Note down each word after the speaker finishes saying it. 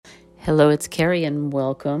Hello, it's Carrie, and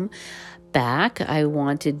welcome back. I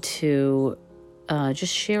wanted to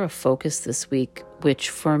just share a focus this week, which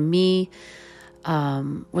for me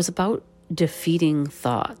was about defeating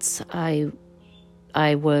thoughts. I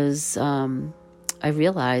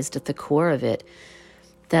realized at the core of it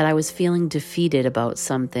that I was feeling defeated about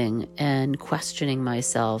something and questioning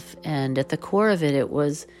myself. And at the core of it, it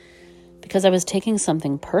was because I was taking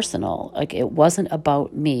something personal. Like, it wasn't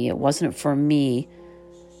about me. It wasn't for me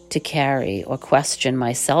to carry or question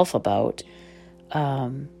myself about.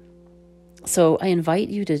 So I invite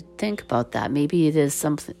you to think about that. Maybe it is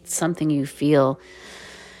something you feel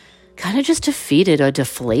kind of just defeated or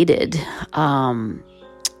deflated. And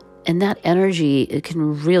that energy, it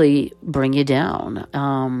can really bring you down.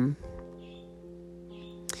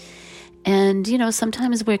 And,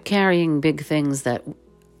 sometimes we're carrying big things that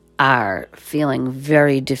are feeling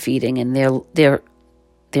very defeating, and they're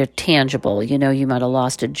tangible. You might have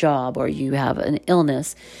lost a job or you have an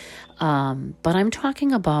illness. But I'm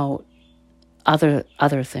talking about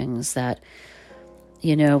other things that,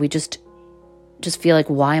 we just feel like,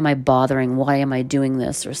 why am I bothering? Why am I doing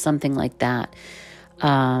this? Or something like that.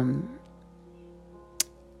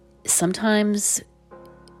 Sometimes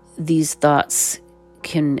these thoughts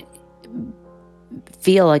can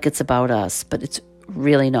feel like it's about us, but it's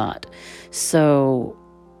really not. So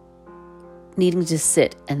needing to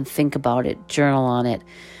sit and think about it, journal on it.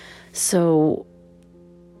 So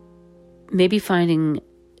maybe finding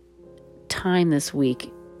time this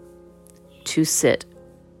week to sit,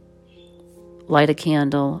 light a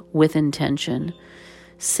candle with intention,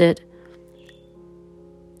 sit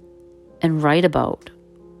and write about,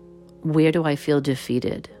 where do I feel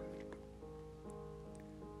defeated?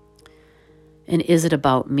 And is it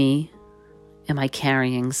about me? Am I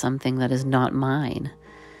carrying something that is not mine?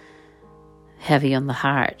 Heavy on the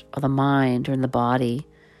heart or the mind or in the body.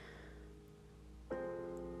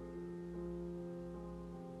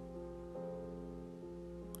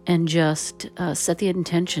 And just set the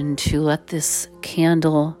intention to let this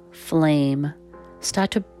candle flame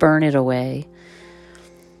start to burn it away.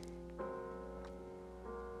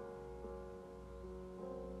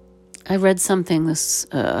 I read something this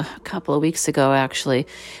a couple of weeks ago, actually.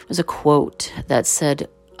 It was a quote that said,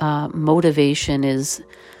 motivation is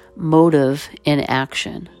motive in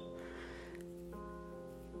action.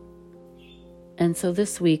 And so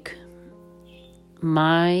this week,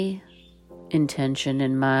 my intention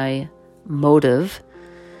and my motive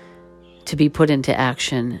to be put into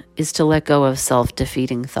action is to let go of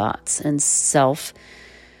self-defeating thoughts and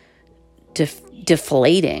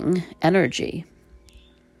self-deflating energy,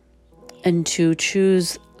 and to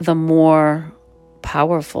choose the more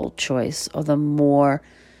powerful choice, or the more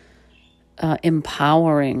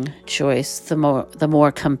empowering choice, the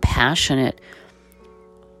more compassionate,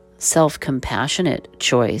 self-compassionate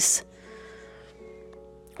choice.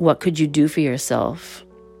 What could you do for yourself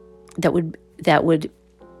that would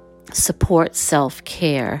support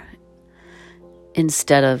self-care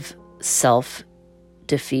instead of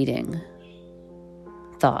self-defeating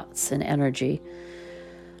thoughts and energy?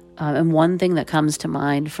 And one thing that comes to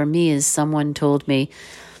mind for me is someone told me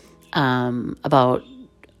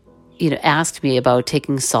asked me about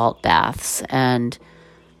taking salt baths. And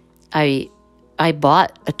I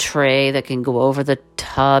bought a tray that can go over the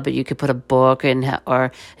tub. You could put a book or an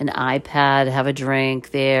iPad, have a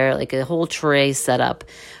drink there, like a whole tray set up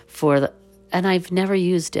and I've never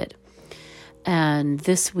used it. And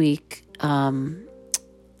this week,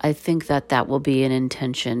 I think that will be an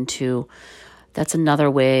intention to. That's another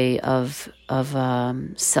way of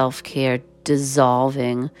self-care,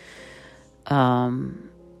 dissolving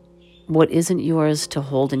what isn't yours to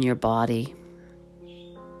hold in your body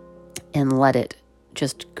and let it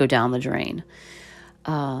just go down the drain.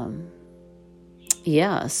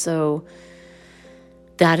 So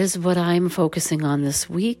that is what I'm focusing on this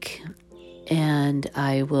week, and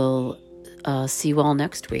I will see you all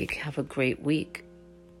next week. Have a great week.